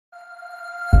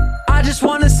I just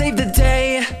wanna save the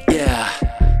day, yeah.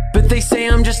 But they say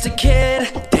I'm just a kid,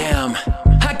 damn.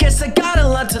 I guess I got a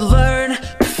lot to learn.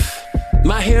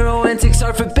 My hero antics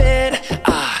are forbid,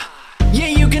 yeah,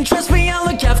 you can trust me, I'll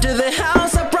look after the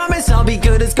house. I promise I'll be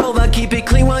good as gold, I'll keep it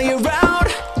clean while you're out.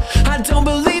 I don't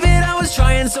believe it, I was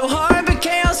trying so hard, but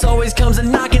chaos always comes a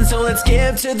knocking, so let's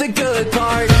skip to the good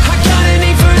part. I got a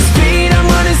need for speed, I'm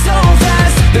running so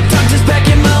fast. The doctor's back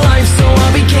in my life, so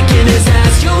I'll be kicking his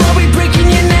ass. You'll all be breaking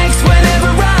your necks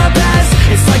whenever I pass.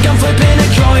 It's like I'm flipping a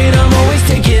coin, I'm always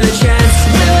taking a chance.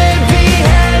 Will it be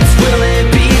heads? Will it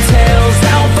be tails?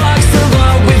 Now Fox the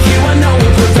law with you, I know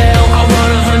we'll prevail. I'll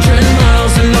run 100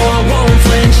 miles and no, I won't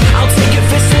flinch. I'll take a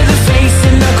fist to the face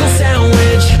and knuckle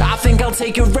sandwich. I think I'll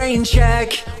take a rain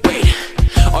check. Wait,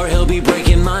 or he'll be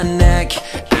breaking my neck.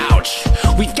 Ouch,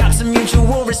 we've got some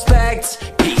mutual respect.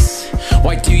 Peace,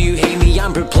 why do you hate me?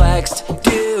 I'm perplexed.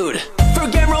 Dude,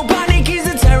 forget Robotnik, he's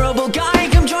a terrible guy.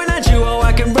 Come join our duo,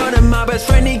 I can run and my best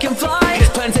friend, he can fly. His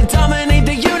plan to dominate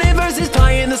the universe is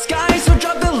pie in the sky. So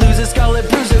drop the loser, scarlet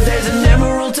bruiser, there's an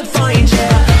emerald to find,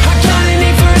 yeah. I got a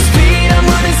need for speed, I'm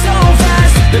running so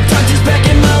fast. The doctor's back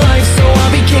in my life, so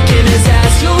I'll be kicking his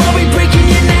ass. You'll all be breaking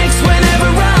your necks whenever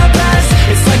I pass.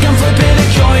 It's like I'm flipping a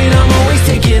coin, I'm always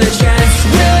taking a chance.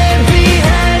 Will it be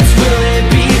heads? Will it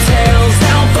be tails?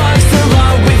 Now Fox the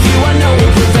law with you, I know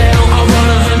we'll prevail. I'll run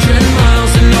 100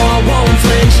 miles and no, I won't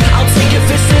flinch. I'll take a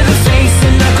fist to the face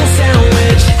and knuckle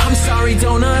sandwich. I'm sorry,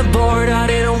 don't abort, I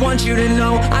didn't want you to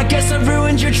know. I guess I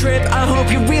ruined your trip, I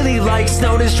hope you really like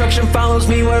snow. Destruction follows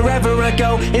me wherever I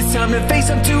go. It's time to face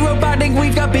up to Robotnik,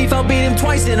 we've got beef, I'll beat him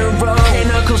twice in a row. Hey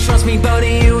Knuckles, trust me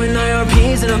buddy, you and I are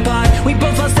peas in a pot. We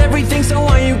both lost everything, so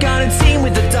why you got a team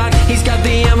with the doc? He's got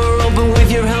the emerald, but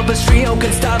with your help us trio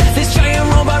can stop this giant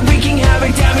robot wreaking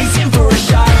havoc. Damn, he's in for a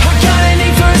shot. I got a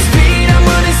need for speed, I'm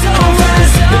running so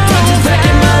fast. The doctor's back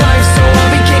in my life, so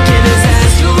I'll be kicking his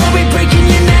ass. You'll all be breaking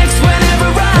your necks whenever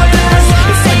I pass.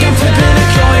 It's like I'm flipping a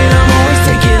coin, I'm always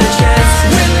taking a chance.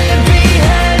 Will it be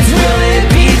heads? Will it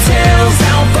be tails?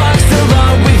 Now Fox the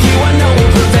law with you, I know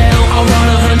we'll prevail. I'll run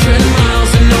 100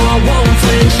 miles and no, I won't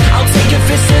flinch. I'll take a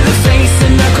fist to the face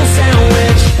and knuckle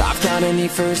sandwich. I've got a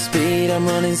need for speed, I'm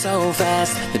running so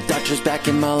fast. The doctor's back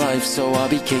in my life, so I'll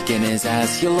be kicking his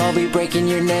ass. You'll all be breaking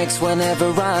your necks whenever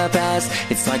I pass.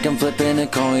 It's like I'm flipping a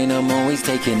coin, I'm always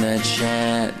taking a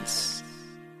chance.